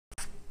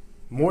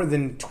more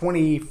than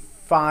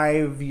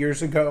 25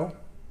 years ago,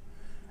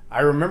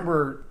 I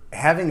remember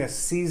having a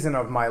season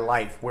of my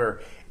life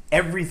where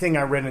everything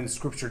I read in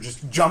Scripture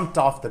just jumped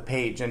off the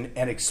page and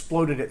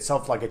exploded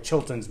itself like a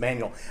Chilton's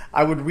manual.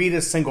 I would read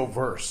a single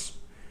verse,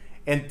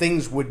 and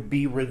things would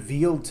be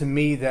revealed to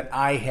me that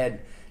I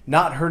had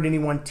not heard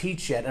anyone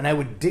teach yet, and I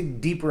would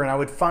dig deeper and I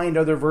would find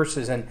other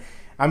verses. And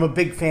I'm a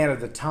big fan of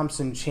the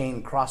Thompson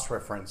chain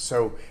cross-reference.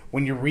 So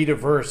when you read a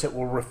verse, it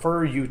will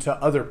refer you to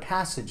other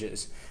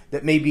passages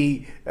that may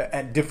be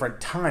at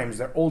different times.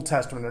 They're Old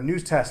Testament or New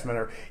Testament,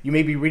 or you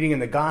may be reading in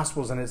the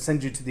Gospels and it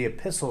sends you to the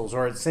epistles,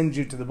 or it sends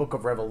you to the book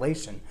of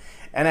Revelation.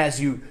 And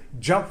as you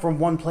jump from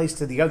one place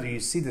to the other,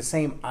 you see the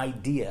same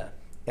idea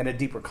in a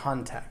deeper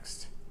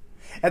context.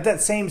 At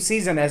that same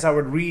season, as I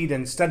would read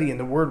and study and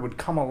the Word would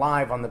come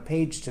alive on the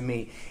page to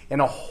me in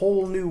a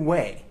whole new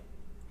way,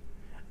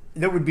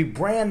 there would be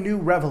brand new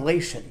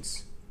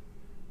revelations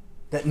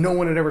that no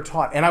one had ever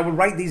taught. And I would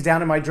write these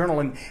down in my journal,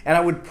 and I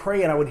would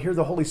pray, and I would hear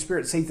the Holy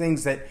Spirit say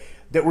things that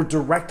were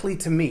directly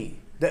to me,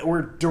 that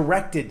were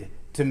directed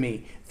to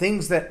me,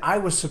 things that I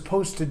was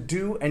supposed to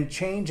do and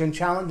change and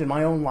challenge in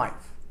my own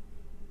life.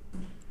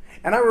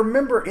 And I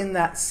remember in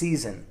that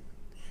season,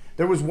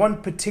 there was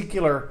one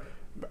particular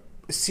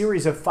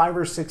series of 5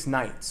 or 6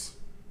 nights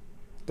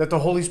that the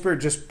Holy Spirit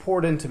just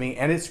poured into me,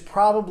 and it's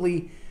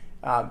probably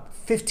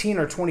 15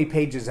 or 20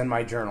 pages in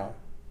my journal.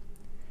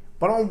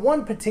 But on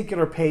one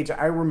particular page,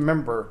 I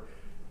remember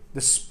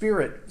the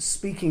Spirit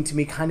speaking to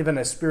me kind of in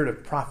a spirit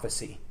of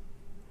prophecy.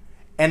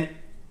 And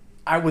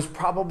I was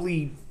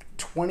probably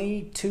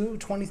 22,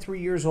 23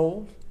 years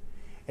old,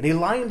 and He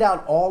lined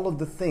out all of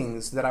the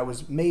things that I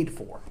was made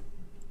for.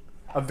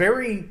 A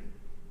very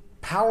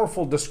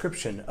powerful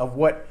description of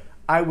what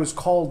I was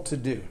called to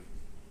do.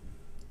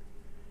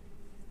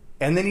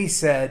 And then He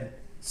said,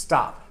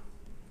 stop,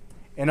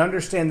 and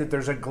understand that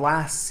there's a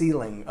glass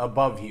ceiling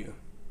above you.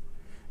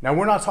 Now,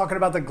 we're not talking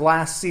about the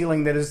glass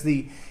ceiling that is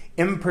the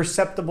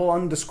imperceptible,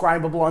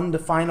 undescribable,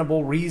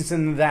 undefinable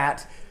reason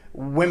that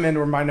women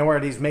or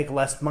minorities make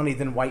less money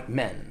than white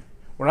men.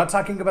 We're not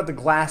talking about the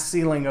glass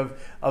ceiling of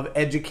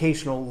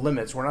educational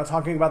limits. We're not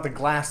talking about the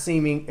glass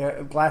ceiling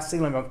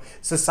of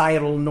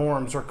societal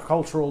norms or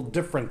cultural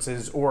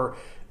differences or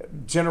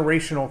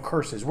generational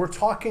curses. We're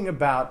talking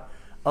about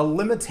a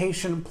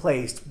limitation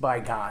placed by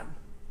God.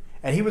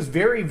 And He was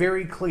very,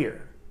 very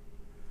clear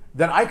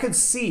that I could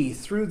see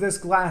through this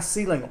glass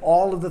ceiling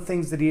all of the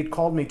things that He had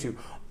called me to,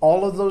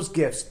 all of those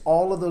gifts,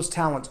 all of those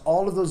talents,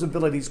 all of those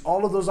abilities,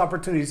 all of those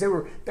opportunities. They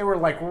were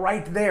like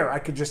right there. I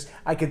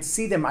could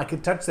see them. I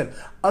could touch them.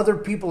 Other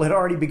people had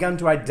already begun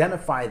to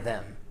identify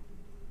them.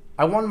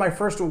 I won my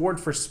first award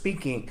for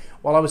speaking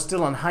while I was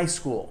still in high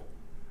school,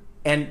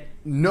 and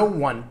no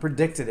one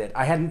predicted it.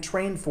 I hadn't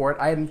trained for it.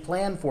 I hadn't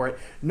planned for it.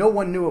 No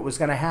one knew it was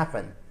going to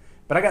happen.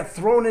 But I got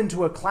thrown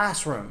into a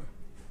classroom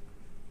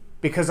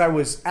because I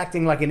was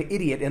acting like an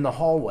idiot in the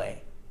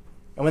hallway.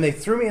 And when they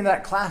threw me in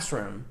that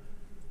classroom,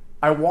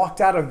 I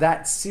walked out of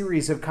that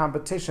series of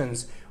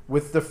competitions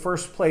with the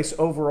first place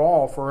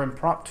overall for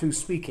impromptu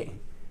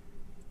speaking.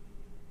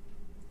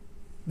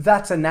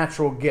 That's a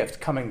natural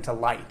gift coming to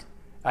light.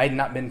 I had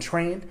not been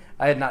trained.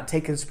 I had not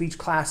taken speech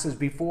classes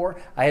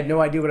before. I had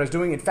no idea what I was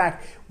doing. In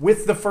fact,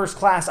 with the first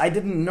class, I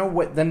didn't know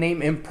what the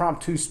name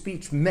impromptu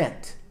speech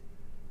meant.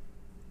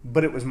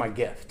 But it was my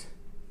gift.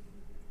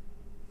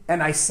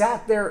 And I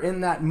sat there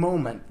in that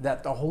moment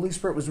that the Holy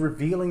Spirit was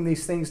revealing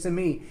these things to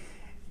me.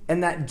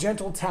 And that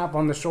gentle tap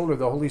on the shoulder,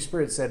 the Holy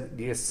Spirit said,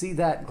 do you see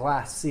that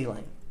glass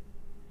ceiling?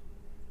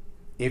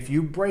 If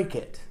you break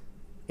it,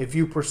 if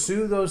you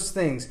pursue those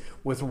things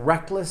with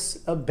reckless,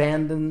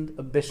 abandoned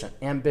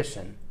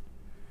ambition,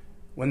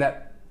 when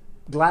that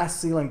glass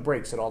ceiling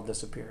breaks, it all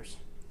disappears.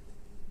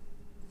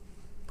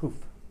 Poof,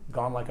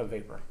 gone like a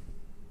vapor.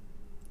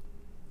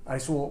 I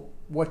said, well,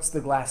 what's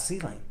the glass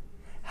ceiling?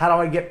 How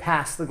do I get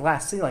past the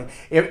glass ceiling?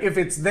 If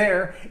it's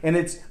there and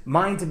it's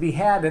mine to be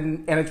had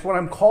and it's what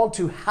I'm called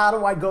to, how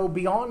do I go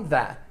beyond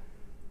that?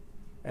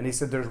 And He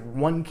said, there's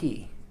one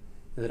key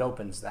that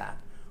opens that.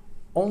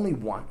 Only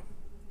one.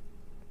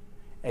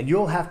 And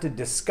you'll have to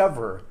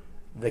discover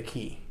the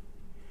key.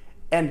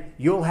 And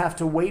you'll have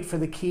to wait for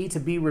the key to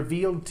be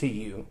revealed to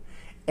you.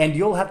 And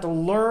you'll have to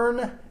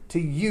learn to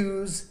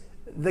use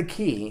the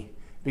key.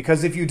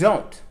 Because if you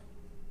don't,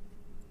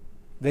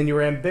 then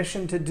your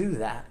ambition to do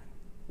that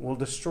will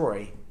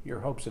destroy your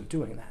hopes of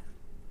doing that.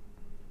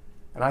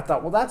 And I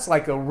thought, well, that's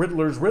like a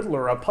riddler's riddle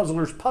or a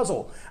puzzler's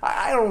puzzle.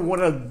 I don't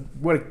know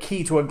what a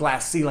key to a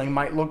glass ceiling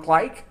might look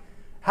like.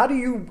 How do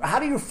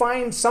you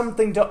find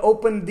something to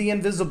open the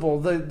invisible,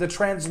 the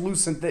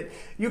translucent, that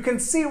you can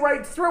see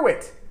right through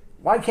it?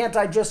 Why can't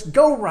I just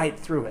go right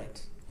through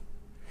it?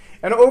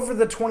 And over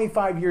the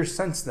 25 years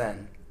since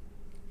then,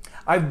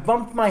 I've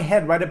bumped my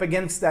head right up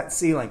against that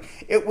ceiling.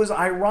 It was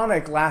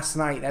ironic last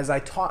night as I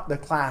taught the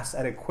class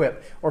at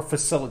Equip, or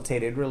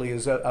facilitated really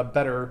is a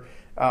better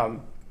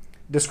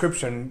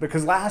description,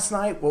 because last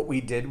night what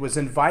we did was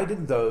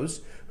invited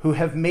those who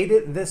have made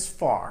it this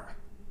far.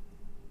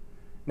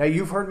 Now,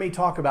 you've heard me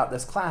talk about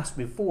this class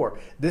before.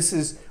 This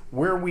is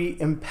where we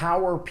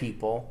empower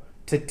people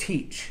to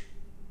teach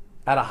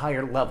at a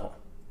higher level.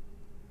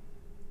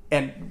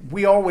 And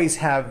we always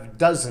have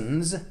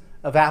dozens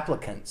of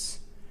applicants,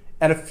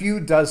 and a few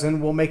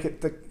dozen will make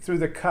it through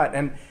the cut,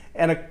 and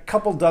a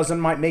couple dozen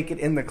might make it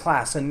in the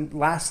class. And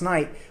last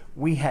night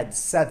we had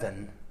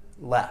 7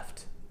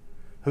 left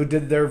who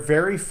did their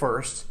very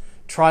first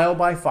trial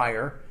by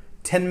fire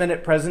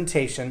 10-minute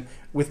presentation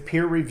with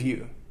peer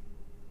review.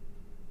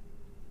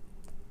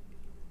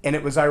 And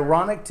it was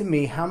ironic to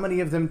me how many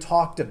of them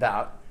talked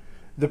about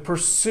the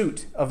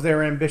pursuit of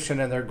their ambition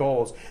and their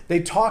goals.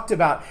 They talked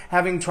about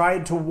having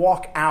tried to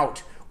walk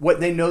out what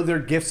they know their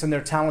gifts and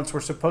their talents were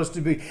supposed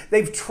to be.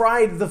 They've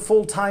tried the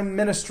full-time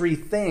ministry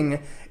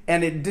thing,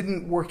 and it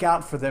didn't work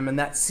out for them in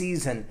that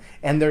season.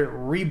 And they're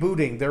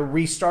rebooting, they're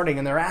restarting,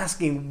 and they're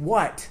asking,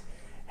 what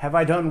have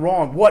I done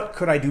wrong? What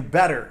could I do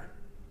better?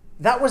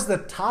 That was the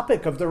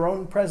topic of their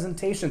own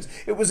presentations.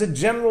 It was a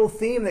general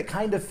theme that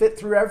kind of fit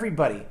through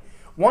everybody.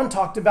 One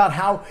talked about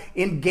how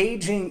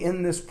engaging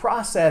in this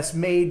process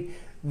made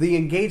the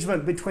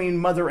engagement between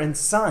mother and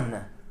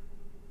son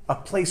a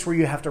place where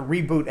you have to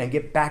reboot and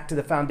get back to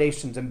the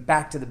foundations and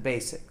back to the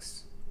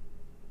basics.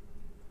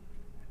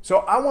 So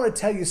I want to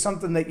tell you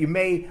something that you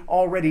may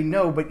already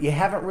know, but you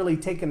haven't really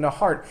taken to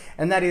heart,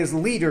 and that is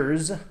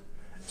leaders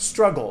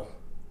struggle.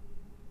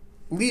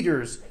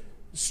 Leaders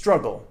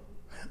struggle.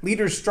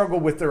 Leaders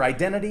struggle with their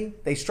identity.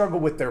 They struggle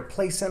with their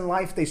place in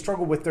life. They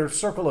struggle with their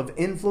circle of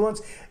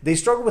influence. They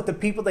struggle with the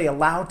people they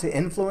allow to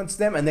influence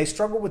them, and they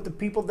struggle with the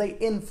people they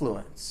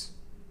influence.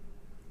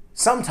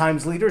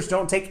 Sometimes leaders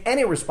don't take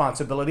any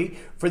responsibility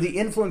for the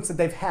influence that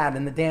they've had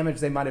and the damage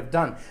they might have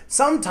done.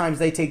 Sometimes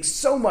they take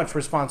so much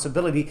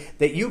responsibility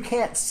that you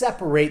can't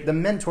separate the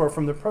mentor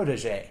from the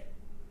protege.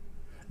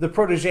 The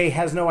protege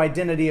has no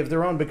identity of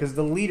their own because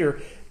the leader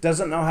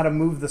doesn't know how to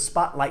move the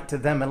spotlight to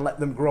them and let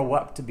them grow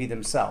up to be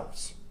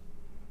themselves.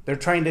 They're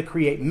trying to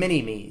create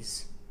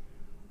mini-me's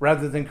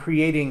rather than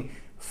creating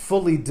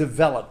fully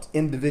developed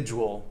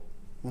individual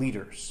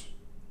leaders.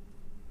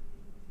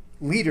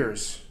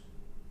 Leaders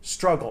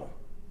struggle.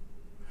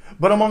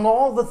 But among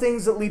all the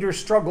things that leaders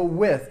struggle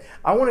with,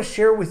 I want to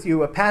share with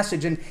you a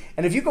passage. And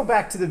if you go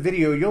back to the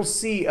video, you'll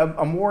see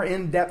a more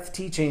in-depth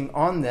teaching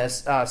on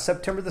this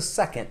September the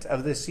 2nd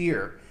of this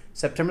year.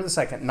 September the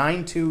 2nd,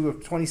 9/2 of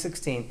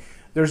 2016.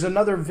 There's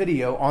another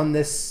video on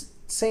this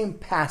same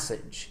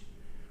passage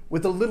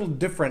with a little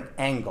different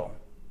angle.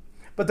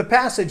 But the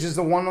passage is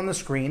the one on the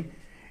screen,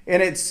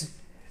 and it's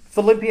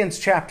Philippians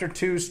chapter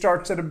 2,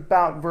 starts at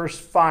about verse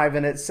 5,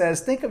 and it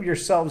says, "Think of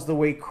yourselves the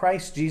way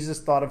Christ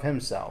Jesus thought of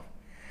himself.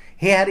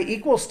 He had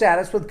equal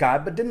status with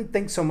God, but didn't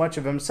think so much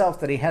of himself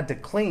that he had to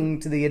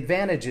cling to the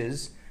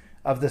advantages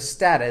of the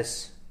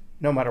status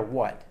no matter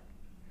what.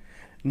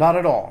 Not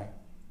at all.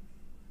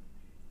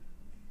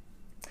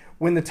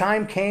 When the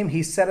time came,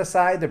 he set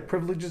aside the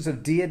privileges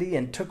of deity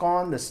and took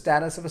on the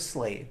status of a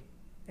slave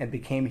and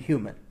became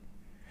human.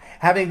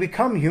 Having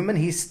become human,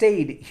 he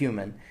stayed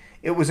human.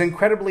 It was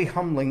incredibly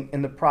humbling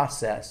in the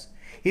process.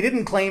 He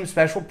didn't claim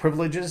special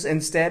privileges.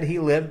 Instead, he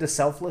lived a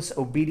selfless,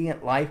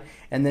 obedient life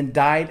and then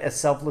died a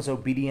selfless,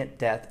 obedient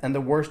death, and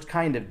the worst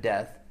kind of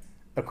death,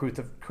 a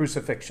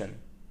crucifixion.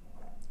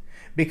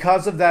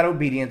 Because of that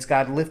obedience,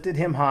 God lifted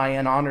him high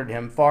and honored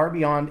him far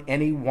beyond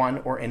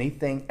anyone or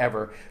anything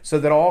ever, so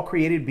that all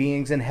created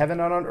beings in heaven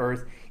and on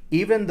earth,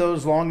 even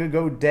those long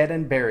ago dead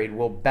and buried,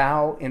 will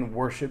bow in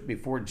worship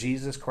before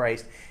Jesus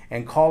Christ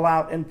and call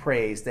out in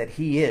praise that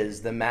he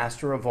is the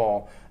master of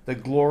all, the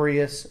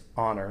glorious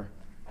honor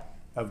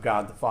of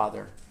God the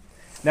Father."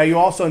 Now, you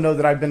also know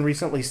that I've been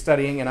recently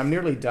studying, and I'm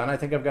nearly done. I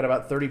think I've got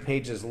about 30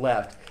 pages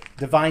left,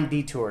 Divine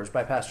Detours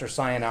by Pastor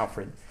Sion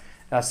Alfred.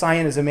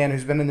 Sion is a man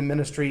who's been in the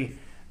ministry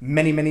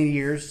many, many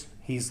years.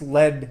 He's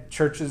led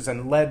churches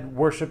and led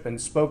worship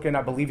and spoken.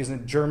 I believe he's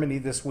in Germany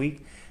this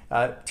week,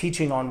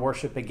 teaching on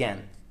worship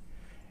again.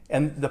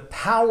 And the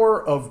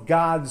power of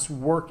God's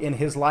work in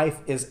his life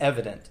is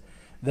evident.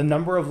 The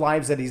number of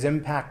lives that he's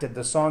impacted,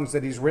 the songs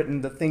that he's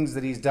written, the things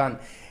that he's done.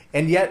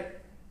 And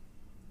yet,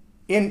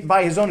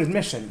 by his own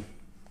admission,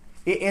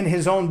 in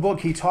his own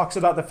book, he talks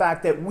about the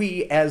fact that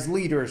we as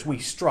leaders, we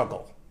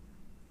struggle.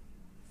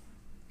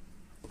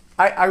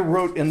 I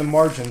wrote in the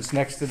margins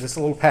next to this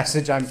little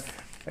passage,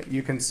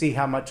 you can see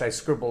how much I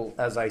scribble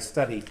as I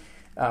study.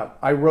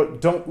 I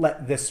wrote, "Don't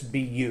let this be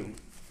you."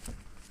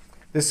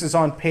 This is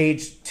on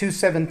page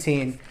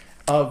 217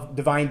 of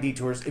Divine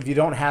Detours. If you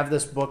don't have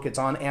this book, it's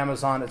on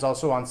Amazon. It's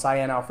also on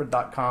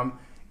sionalfred.com.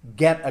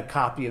 Get a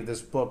copy of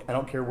this book. I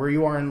don't care where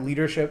you are in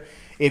leadership.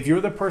 If you're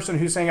the person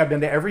who's saying, I've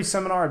been to every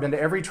seminar, I've been to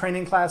every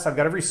training class, I've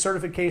got every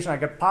certification I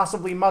could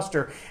possibly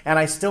muster, and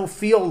I still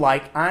feel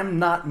like I'm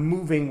not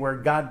moving where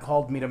God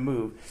called me to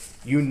move,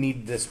 you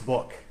need this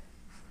book.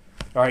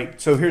 All right,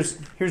 so here's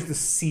the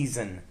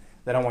season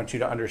that I want you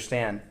to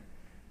understand.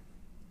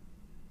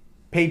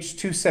 Page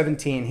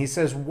 217, he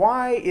says,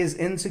 why is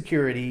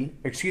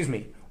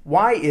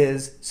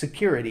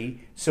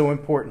security so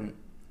important?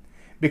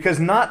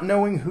 Because not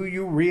knowing who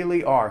you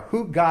really are,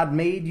 who God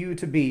made you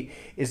to be,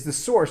 is the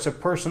source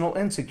of personal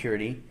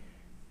insecurity.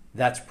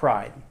 That's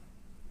pride.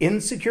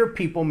 Insecure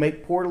people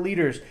make poor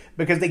leaders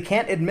because they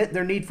can't admit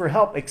their need for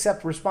help,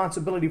 accept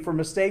responsibility for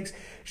mistakes,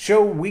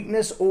 show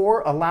weakness,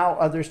 or allow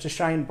others to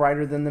shine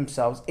brighter than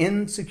themselves.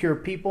 Insecure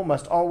people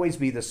must always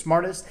be the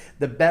smartest,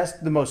 the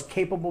best, the most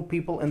capable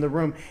people in the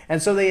room,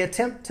 and so they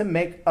attempt to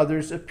make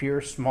others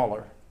appear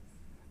smaller.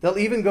 They'll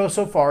even go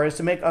so far as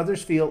to make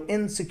others feel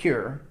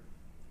insecure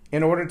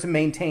in order to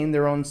maintain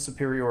their own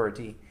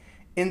superiority.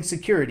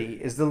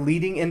 Insecurity is the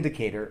leading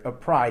indicator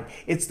of pride.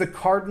 It's the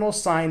cardinal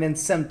sign and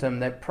symptom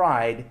that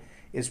pride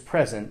is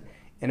present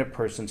in a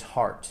person's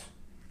heart.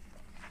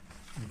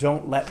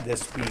 Don't let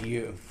this be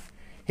you.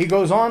 He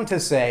goes on to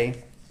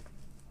say,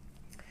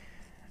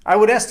 I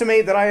would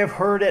estimate that I have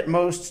heard at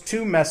most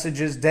 2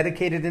 messages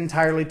dedicated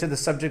entirely to the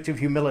subject of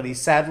humility.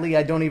 Sadly,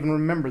 I don't even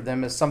remember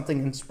them as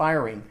something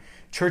inspiring.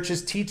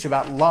 Churches teach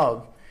about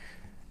love,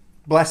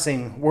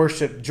 blessing,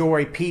 worship,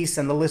 joy, peace,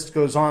 and the list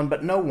goes on,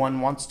 but no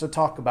one wants to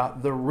talk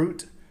about the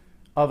root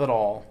of it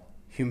all,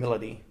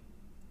 humility.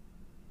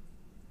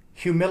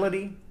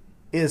 Humility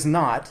is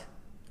not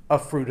a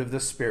fruit of the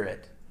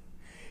Spirit.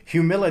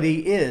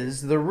 Humility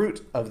is the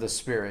root of the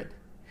Spirit.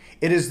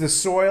 It is the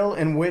soil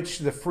in which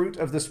the fruit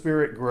of the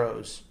Spirit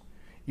grows.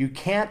 You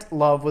can't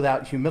love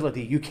without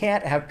humility. You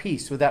can't have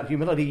peace without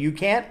humility. You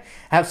can't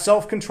have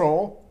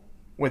self-control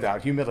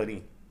without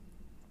humility.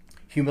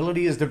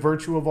 Humility is the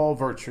virtue of all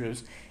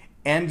virtues.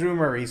 Andrew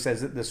Murray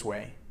says it this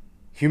way: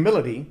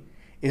 humility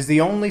is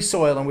the only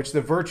soil in which the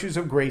virtues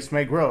of grace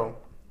may grow.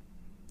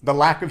 The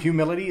lack of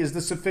humility is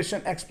the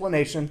sufficient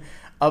explanation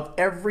of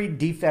every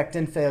defect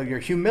and failure.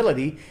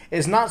 Humility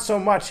is not so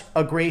much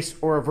a grace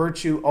or a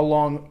virtue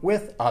along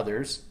with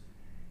others.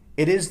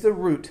 It is the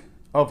root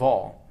of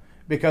all,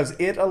 because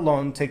it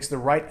alone takes the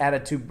right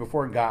attitude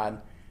before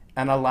God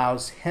and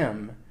allows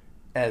Him,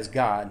 as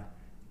God,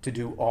 to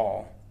do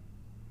all.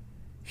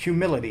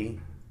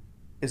 Humility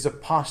is a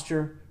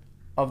posture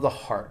of the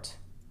heart.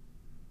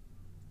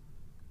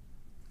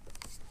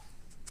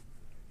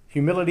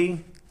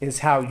 Humility is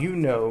how you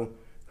know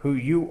who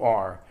you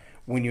are.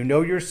 When you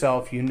know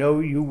yourself, you know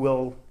you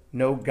will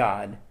know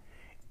God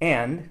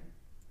and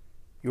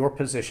your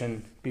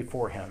position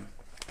before Him.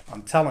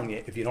 I'm telling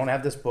you, if you don't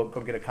have this book,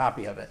 go get a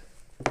copy of it.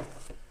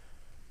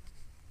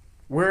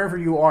 Wherever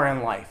you are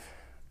in life,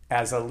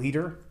 as a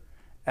leader,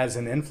 as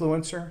an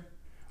influencer,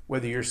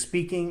 whether you're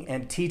speaking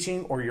and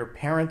teaching or you're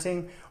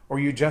parenting, or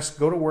you just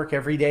go to work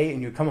every day and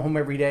you come home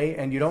every day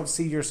and you don't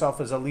see yourself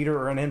as a leader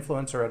or an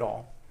influencer at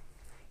all.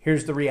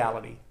 Here's the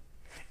reality.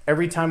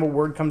 Every time a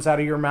word comes out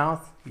of your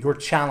mouth, you're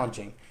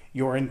challenging,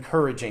 you're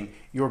encouraging,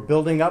 you're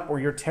building up or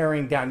you're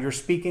tearing down, you're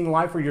speaking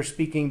life or you're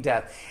speaking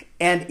death.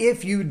 And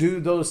if you do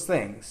those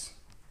things,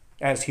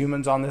 as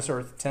humans on this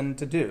earth tend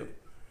to do,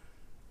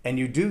 and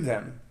you do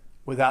them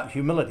without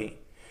humility,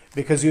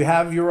 because you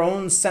have your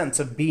own sense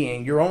of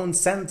being, your own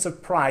sense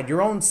of pride,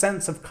 your own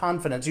sense of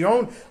confidence, your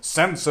own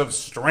sense of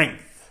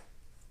strength,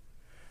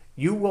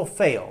 you will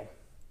fail.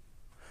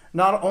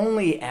 Not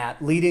only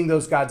at leading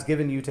those God's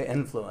given you to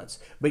influence,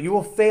 but you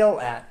will fail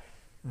at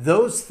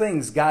those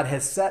things God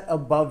has set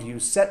above you,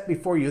 set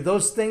before you,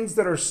 those things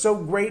that are so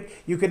great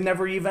you could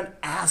never even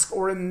ask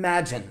or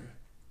imagine.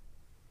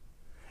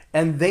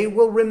 And they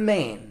will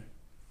remain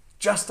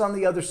just on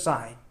the other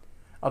side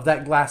of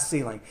that glass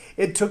ceiling.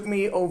 It took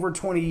me over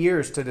 20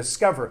 years to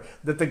discover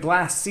that the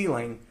glass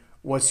ceiling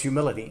was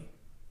humility.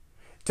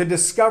 To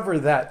discover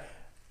that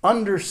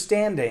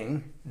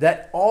understanding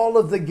that all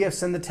of the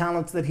gifts and the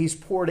talents that He's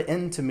poured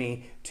into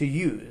me to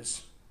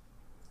use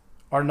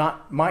are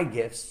not my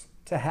gifts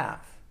to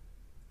have.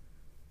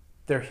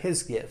 They're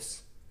His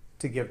gifts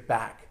to give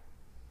back.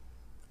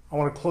 I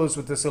want to close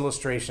with this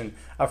illustration.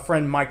 A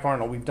friend, Mike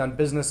Arnold, we've done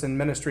business and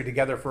ministry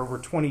together for over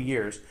 20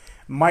 years.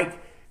 Mike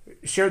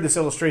shared this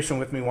illustration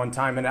with me one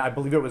time, and I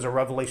believe it was a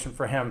revelation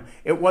for him.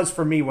 It was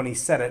for me when he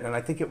said it, and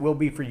I think it will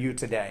be for you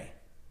today.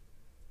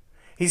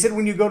 He said,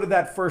 when you go to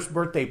that first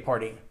birthday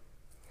party,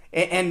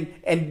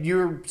 and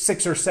you're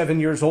 6 or 7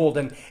 years old,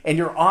 and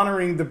you're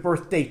honoring the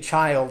birthday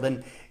child,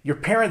 and your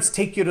parents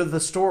take you to the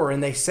store,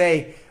 and they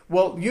say,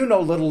 well, you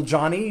know little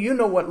Johnny, you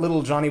know what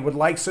little Johnny would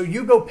like, so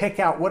you go pick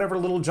out whatever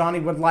little Johnny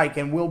would like,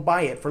 and we'll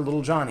buy it for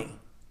little Johnny.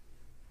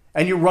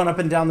 And you run up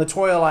and down the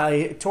toy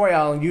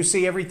aisle and you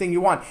see everything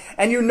you want.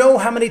 And you know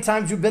how many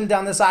times you've been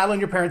down this aisle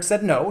and your parents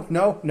said no,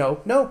 no,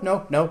 no, no,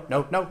 no, no,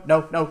 no, no,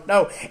 no, no,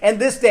 no. And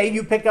this day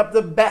you pick up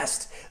the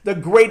best, the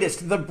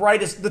greatest, the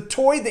brightest, the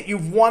toy that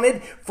you've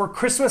wanted for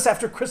Christmas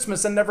after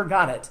Christmas and never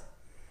got it.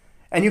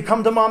 And you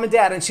come to mom and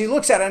dad and she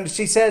looks at it and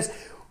she says,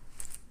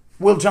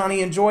 will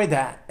Johnny enjoy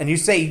that? And you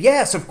say,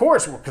 yes, of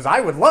course, because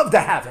I would love to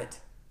have it.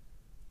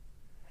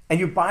 And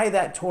you buy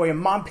that toy and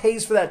mom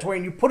pays for that toy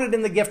and you put it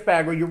in the gift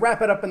bag or you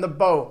wrap it up in the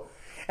bow.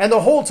 And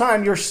the whole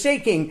time you're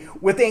shaking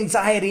with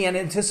anxiety and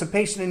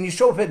anticipation, and you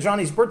show up at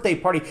Johnny's birthday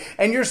party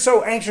and you're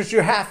so anxious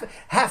you're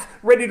half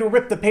ready to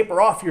rip the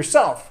paper off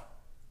yourself.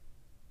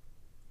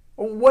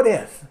 What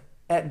if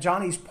at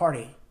Johnny's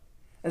party,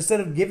 instead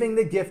of giving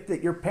the gift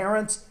that your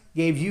parents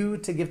gave you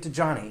to give to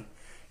Johnny,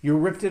 you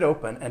ripped it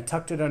open and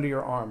tucked it under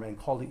your arm and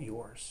called it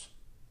yours?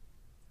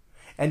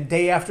 And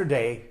day after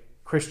day,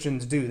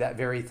 Christians do that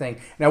very thing.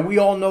 Now, we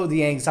all know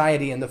the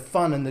anxiety and the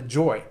fun and the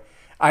joy.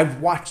 I've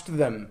watched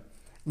them.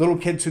 Little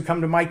kids who come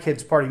to my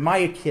kids' party,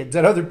 my kids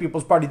at other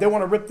people's party, they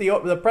want to rip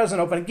the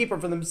present open and keep it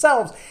for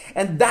themselves.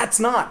 And that's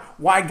not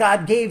why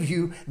God gave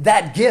you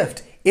that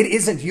gift. It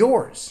isn't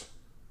yours.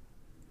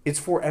 It's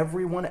for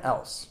everyone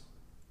else.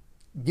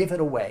 Give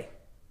it away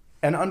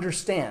and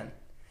understand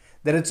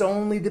that it's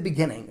only the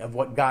beginning of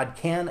what God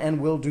can and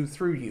will do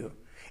through you.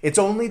 It's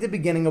only the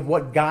beginning of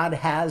what God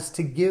has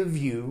to give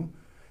you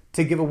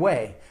to give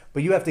away.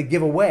 But you have to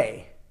give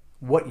away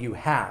what you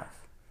have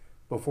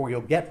before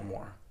you'll get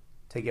more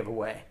to give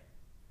away.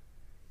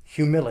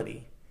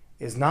 Humility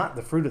is not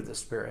the fruit of the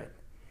Spirit.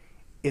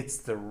 It's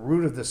the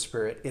root of the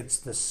Spirit. It's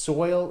the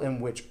soil in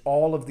which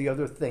all of the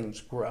other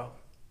things grow.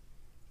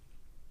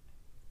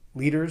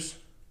 Leaders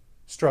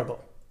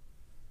struggle.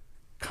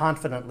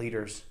 Confident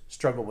leaders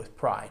struggle with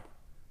pride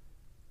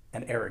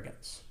and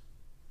arrogance.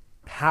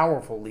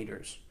 Powerful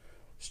leaders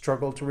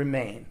struggle to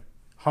remain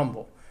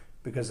humble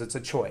because it's a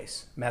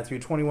choice. Matthew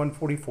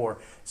 21:44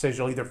 says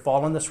you'll either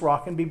fall on this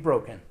rock and be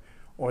broken,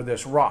 or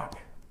this rock,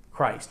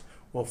 Christ,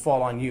 will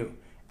fall on you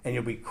and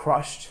you'll be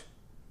crushed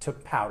to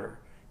powder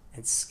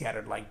and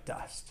scattered like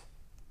dust.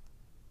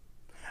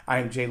 I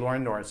am J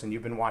Loren Norris, and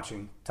you've been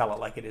watching Tell It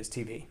Like It Is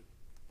TV.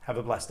 Have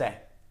a blessed day.